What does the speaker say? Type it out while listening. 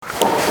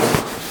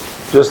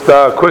Just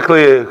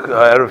quickly,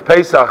 Erev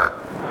Pesach,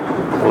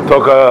 we'll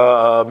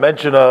talk,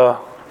 mention a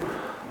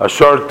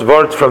short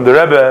word from the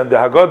Rebbe and the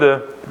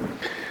Hagadah.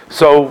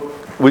 So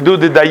we do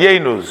the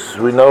Dayeinus.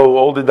 We know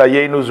all the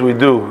Dayeinus we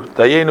do.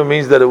 Dayeinu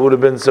means that it would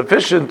have been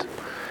sufficient,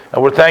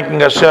 and we're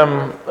thanking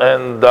Hashem,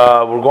 and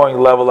we're going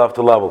level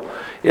after level.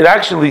 It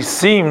actually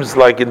seems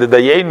like in the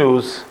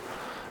Dayeinus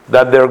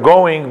that they're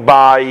going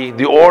by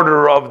the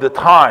order of the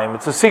time.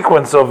 It's a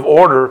sequence of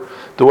order,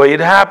 the way it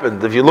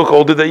happened. If you look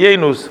all the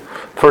Dayenus,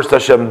 first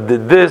Hashem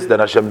did this, then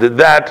Hashem did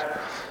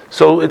that.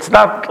 So it's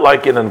not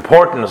like in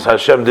importance,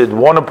 Hashem did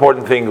one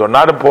important thing or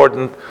not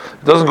important.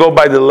 It doesn't go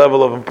by the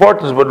level of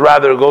importance, but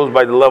rather it goes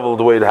by the level of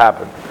the way it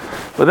happened.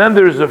 But then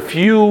there's a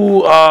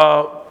few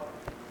of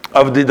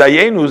the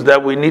Dayenus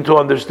that we need to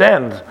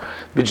understand,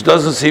 which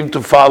doesn't seem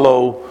to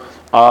follow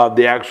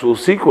the actual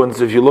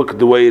sequence if you look at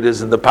the way it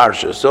is in the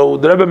Parsha. So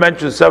the Rebbe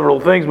mentioned several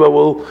things, but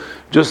we'll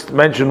just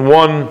mention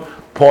one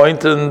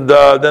point, and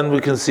then we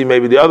can see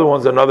maybe the other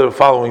ones in other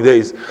following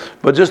days.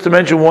 But just to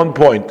mention one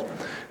point.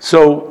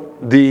 So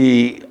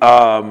the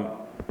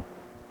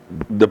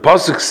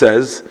pasuk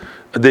says,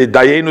 the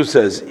Dayeinu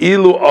says,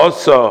 "Ilu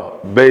asa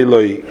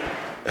beiloi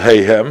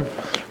heihem,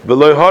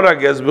 beiloi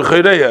harages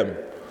b'cheireihem."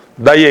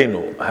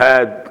 Dayeinu,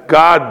 had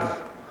God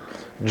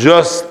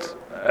just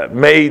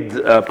made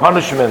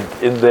punishment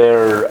in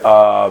their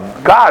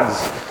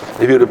gods,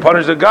 if he would have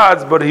punished the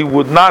gods, but he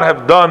would not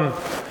have done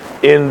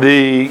in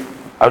the,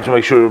 I have to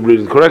make sure I read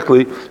it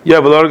correctly,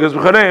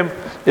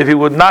 if he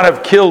would not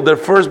have killed their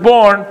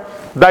firstborn,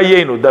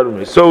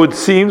 Dayeinu. So it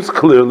seems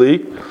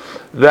clearly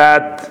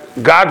that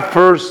God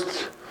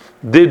first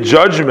did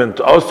judgment,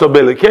 also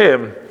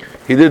Belekeim,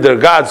 he did their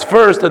gods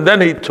first, and then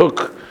he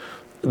took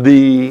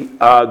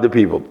the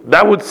people.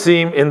 That would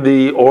seem in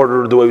the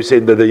order, the way we say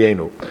in the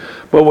Dayeinu.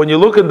 But when you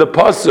look at the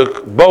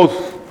pasuk,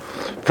 both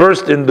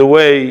first in the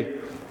way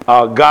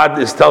God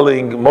is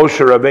telling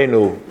Moshe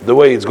Rabbeinu the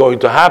way it's going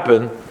to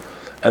happen,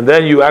 and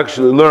then you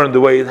actually learn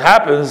the way it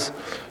happens,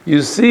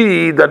 you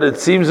see that it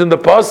seems in the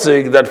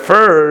pasuk that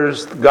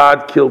first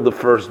God killed the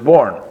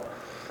firstborn,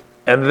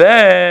 and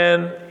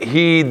then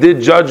he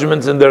did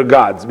judgments in their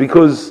gods.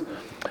 Because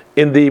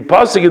in the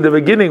pasuk in the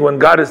beginning, when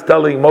God is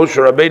telling Moshe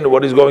Rabbeinu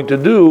what he's going to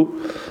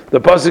do,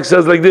 the pasuk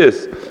says like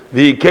this: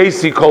 "The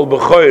Kesi kol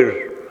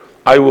b'choir,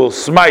 I will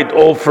smite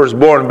all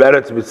firstborn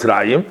be'eretz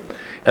Mitzrayim,"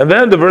 and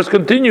then the verse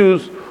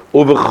continues,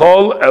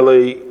 "Uvechol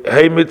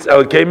elokei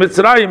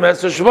Mitzrayim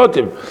es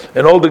shvotim,"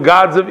 and all the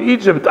gods of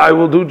Egypt I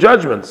will do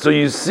judgment. So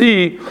you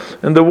see,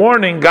 in the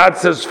warning, God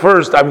says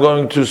first, I'm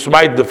going to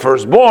smite the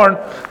firstborn,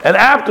 and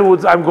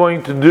afterwards I'm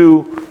going to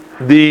do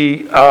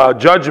the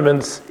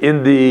judgments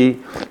in the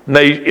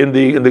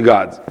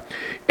gods.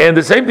 And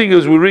the same thing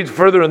is we read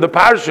further in the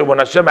Parsha when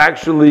Hashem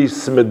actually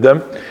smit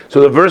them.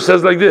 So the verse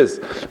says like this: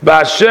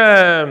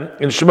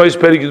 "V'Hashem in Shmois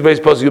Perik Yud Beis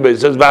Pasuk Yud Beis,"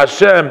 it says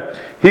 "V'Hashem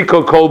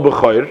hikol kol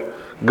b'choir."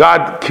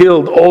 God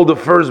killed all the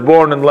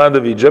firstborn in the land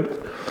of Egypt,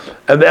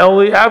 and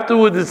only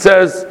afterwards it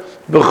says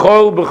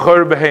 "B'chol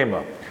b'choir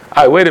behema."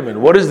 Wait a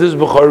minute. What is this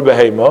b'choir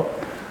behema?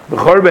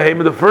 B'choir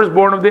behema, the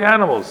firstborn of the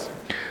animals.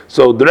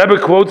 So the Rebbe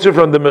quotes here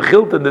from the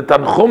Mechilt and the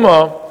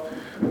Tanchuma.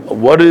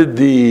 What did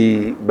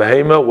the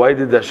behema? Why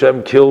did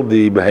Hashem kill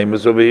the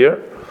behemoths over here?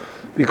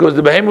 Because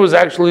the behemoth was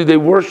actually, they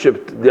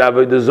worshipped the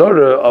Avodah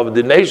Zarah of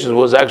the nations,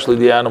 was actually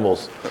the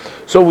animals.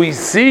 So we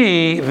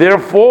see,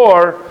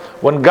 therefore,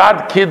 when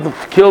God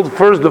killed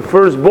first the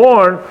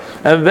firstborn,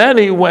 and then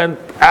he went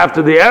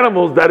after the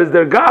animals, that is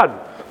their God.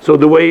 So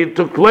the way it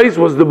took place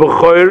was the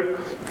Bechor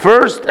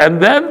first,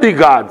 and then the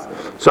gods.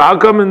 So how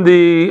come in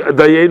the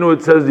Dayeinu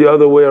it says the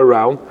other way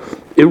around?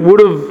 It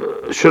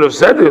should have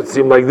said it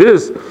seemed like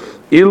this: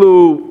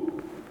 Ilu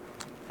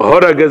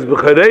horages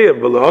b'chareim,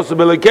 but also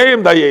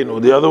b'lekeim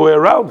Dayeinu. The other way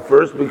around,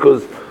 first,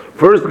 because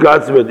first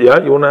God said, yeah,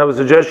 you want to have a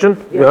suggestion?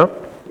 Yeah.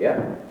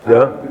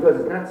 Because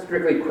it's not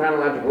strictly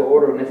chronological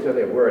order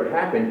necessarily of where it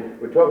happened.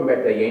 We're talking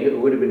about Dayeinu, it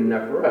would have been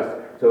enough for us.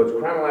 So it's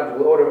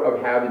chronological order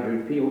of how the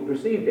Jewish people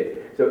perceived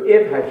it. So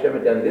if Hashem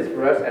had done this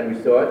for us and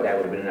we saw it, that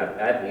would have been enough.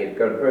 If he had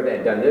gone further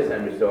and done this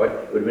and we saw it,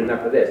 it would have been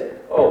enough for this.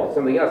 Oh,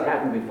 something else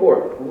happened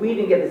before. We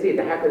didn't get to see it.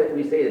 How could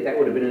we say that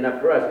would have been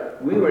enough for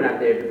us? We were not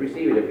there to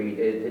perceive it if we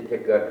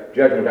took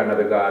judgment on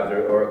other gods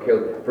or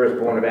killed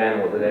firstborn of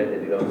animals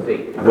that we don't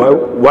see.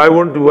 Why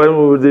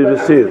were they to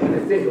see it?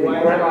 It's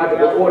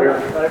chronological order.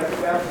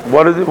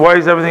 Why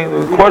is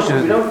everything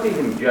questions? We don't see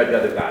him judge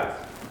other gods.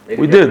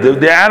 We did.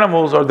 The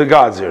animals are the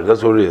gods here.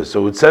 That's what it is.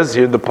 So it says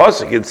here in the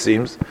pasuk, it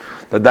seems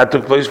that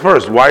took place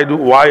first. Why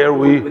are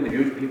we? Would the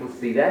Jewish people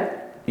see that?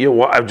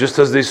 Yeah, just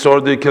as they saw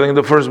the killing of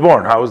the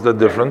firstborn. How is that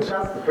different?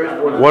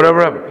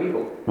 Whatever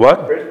happened.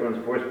 What?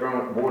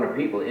 Firstborn of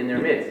people in their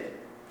midst.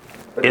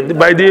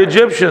 By the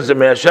Egyptians, I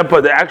mean, Hashem,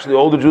 actually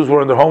all the Jews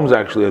were in their homes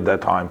actually at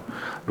that time,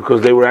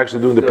 because they were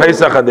actually doing the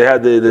Pesach and they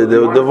had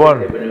the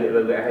one.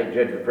 I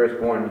judge the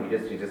firstborn. You're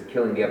just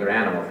killing the other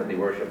animals that they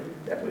worship.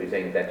 That's what you're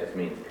saying. That just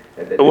means.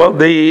 Well,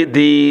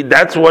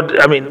 that's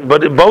what I mean.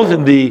 But both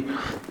in the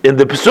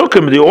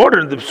Pesukim, the order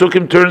in the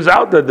Pesukim turns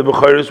out that the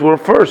Bechoros were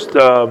first.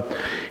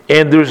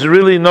 and there's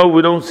really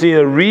we don't see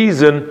a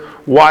reason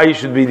why it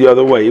should be the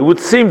other way. It would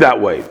seem that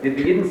way. They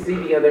didn't see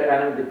the other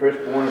animal, the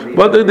firstborn of the...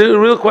 But the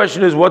real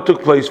question is, what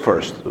took place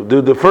first?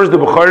 The first the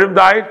B'chorim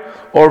died,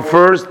 or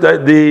first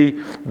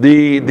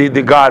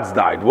the gods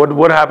died?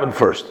 What happened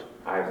first?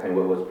 I'm saying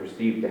what was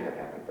perceived to have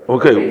happened first.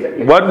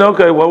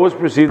 Okay. What was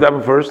perceived to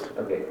happen first?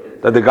 Okay.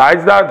 That the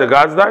gods died? The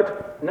gods died?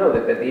 No,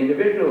 that the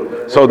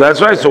individuals... So that's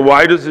right. So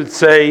why does it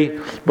say...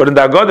 But in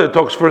the Hagadah it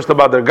talks first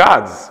about their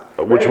gods,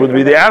 which would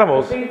be the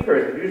animals. First.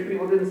 The Jewish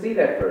people didn't see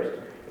that first.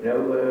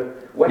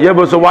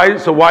 But so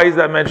why is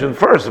that mentioned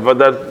first? But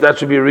that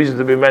should be a reason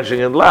to be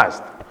mentioning it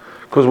last.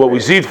 Because what we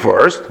see it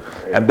first,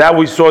 and that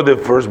we saw the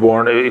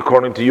firstborn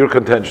according to your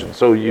contention.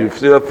 So you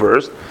see that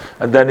first,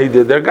 and then he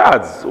did their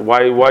gods.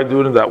 Why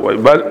do it that way?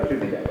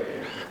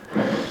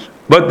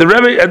 But the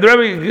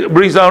Rebbe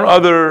brings down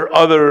other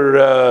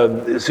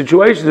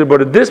situations.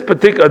 But in this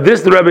particular,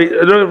 the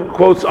Rebbe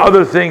quotes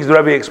other things. The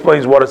Rebbe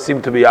explains what it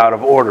seemed to be out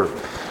of order.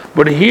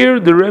 But here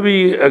the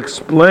Rebbe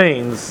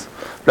explains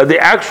that the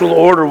actual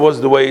order was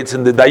the way it's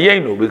in the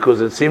Dayeinu,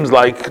 because it seems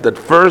like that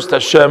first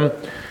Hashem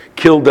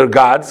killed their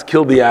gods,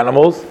 killed the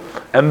animals,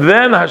 and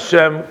then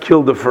Hashem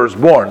killed the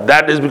firstborn.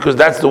 That is because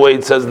that's the way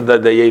it says in the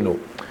Dayeinu.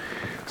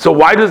 So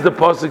why does the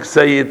pasuk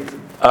say it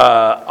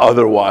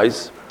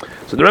otherwise?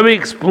 So the Rebbe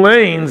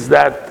explains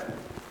that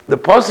the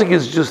pasuk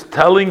is just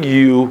telling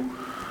you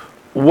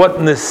what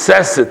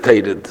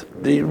necessitated.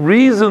 The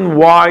reason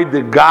why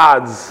the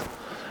gods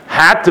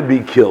had to be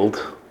killed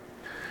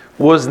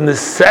was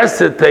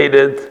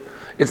necessitated.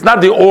 It's not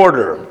the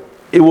order.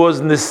 It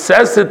was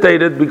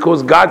necessitated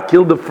because God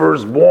killed the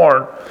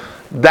firstborn.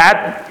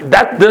 That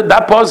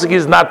pasuk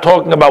is not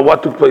talking about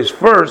what took place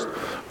first,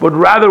 but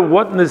rather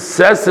what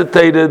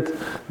necessitated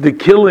the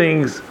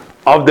killings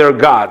of their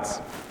gods.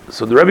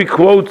 So the Rebbe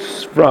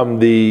quotes from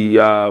the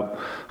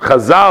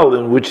Chazal,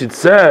 in which it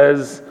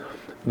says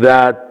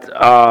that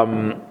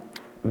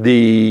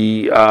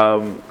the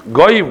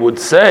Goy would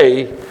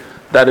say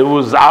that it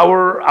was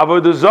our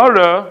Avodah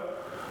Zarah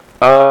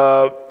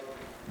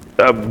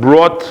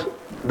brought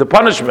the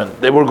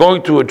punishment. They were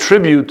going to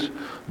attribute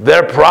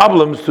their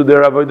problems to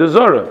their Avodah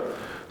Zarah.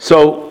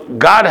 So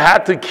God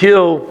had to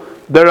kill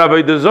their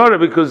Avodah Zarah,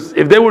 because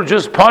if they were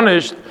just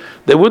punished,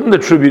 they wouldn't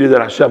attribute it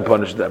that Hashem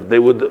punished them. They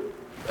would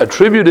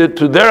attribute it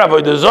to their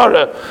Avodah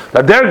Zarah,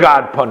 that their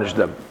God punished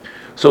them.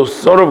 So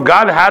sort of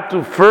God had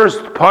to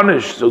first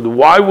punish. So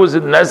why was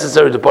it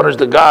necessary to punish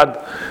the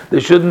God? They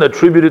shouldn't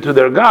attribute it to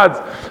their gods.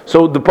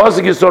 So the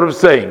pasuk is sort of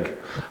saying,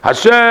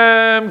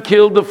 Hashem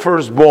killed the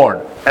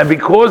firstborn, and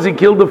because he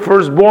killed the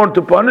firstborn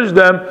to punish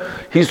them,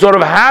 he sort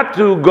of had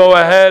to go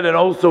ahead and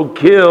also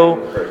kill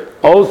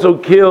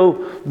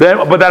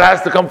them, but that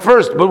has to come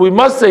first. But we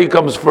must say it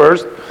comes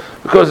first,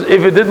 because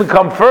if it didn't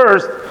come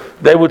first,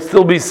 they would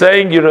still be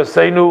saying,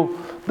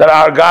 Yiraseinu, that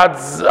our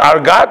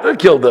God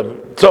killed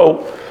them.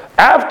 So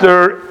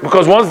after,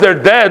 because once they're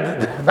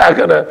dead, they're not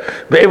going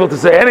to be able to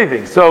say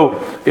anything. So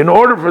in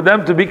order for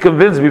them to be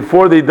convinced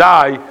before they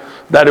die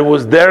that it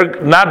was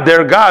not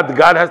their God,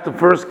 God has to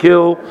first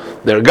kill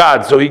their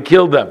God. So he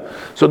killed them.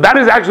 So that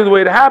is actually the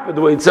way it happened,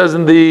 the way it says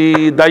in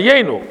the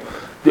Dayeinu.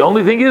 The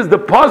only thing is, the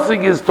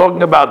pasuk is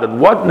talking about that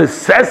what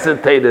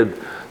necessitated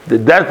the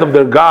death of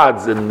their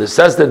gods and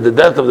necessitated the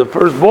death of the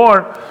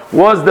firstborn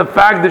was the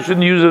fact they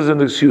shouldn't use it as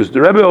an excuse.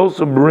 The Rebbe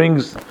also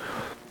brings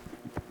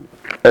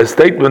a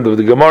statement of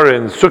the Gemara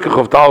in Sukkah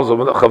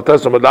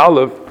Chavtes Amud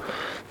Aleph.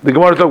 The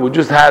Gemara thought we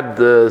just had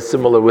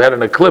we had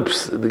an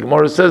eclipse. The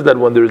Gemara says that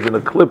when there is an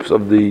eclipse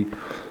of the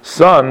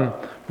sun,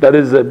 that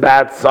is a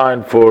bad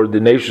sign for the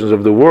nations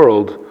of the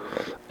world.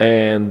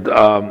 And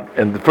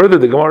further,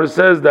 the Gemara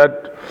says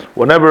that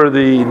whenever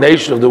the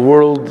nation of the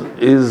world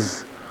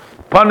is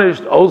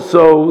punished,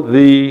 also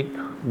the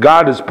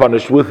God is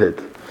punished with it.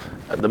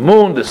 And the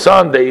moon, the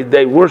sun,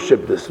 they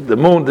worship this. The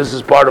moon, this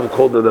is part of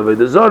called the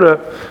Avodah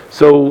Zarah.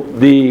 So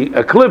the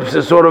eclipse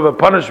is sort of a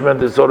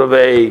punishment, is sort of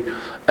a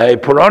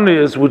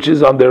Puranius, which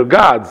is on their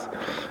gods.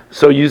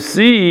 So you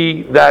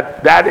see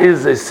that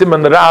is a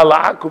siman ra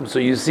la'akum. So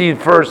you see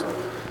first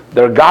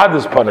their God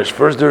is punished.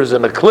 First there is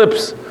an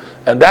eclipse,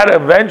 and that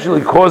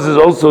eventually causes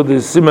also the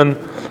siman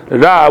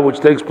ra, which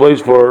takes place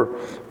for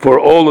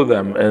all of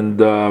them.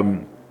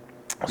 And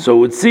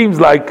so it seems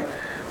like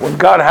when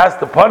God has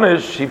to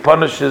punish, he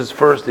punishes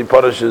first. He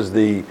punishes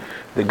the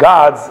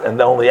gods, and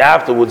then only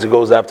afterwards it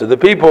goes after the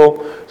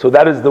people. So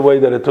that is the way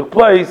that it took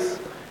place.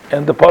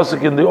 And the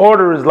pasuk in the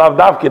order is lav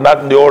davki, not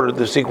in the order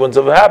the sequence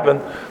of it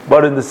happened,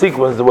 but in the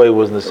sequence the way it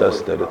was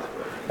necessitated.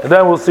 And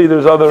then we'll see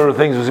there's other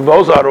things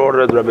also out of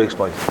order, as the Rebbe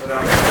explains.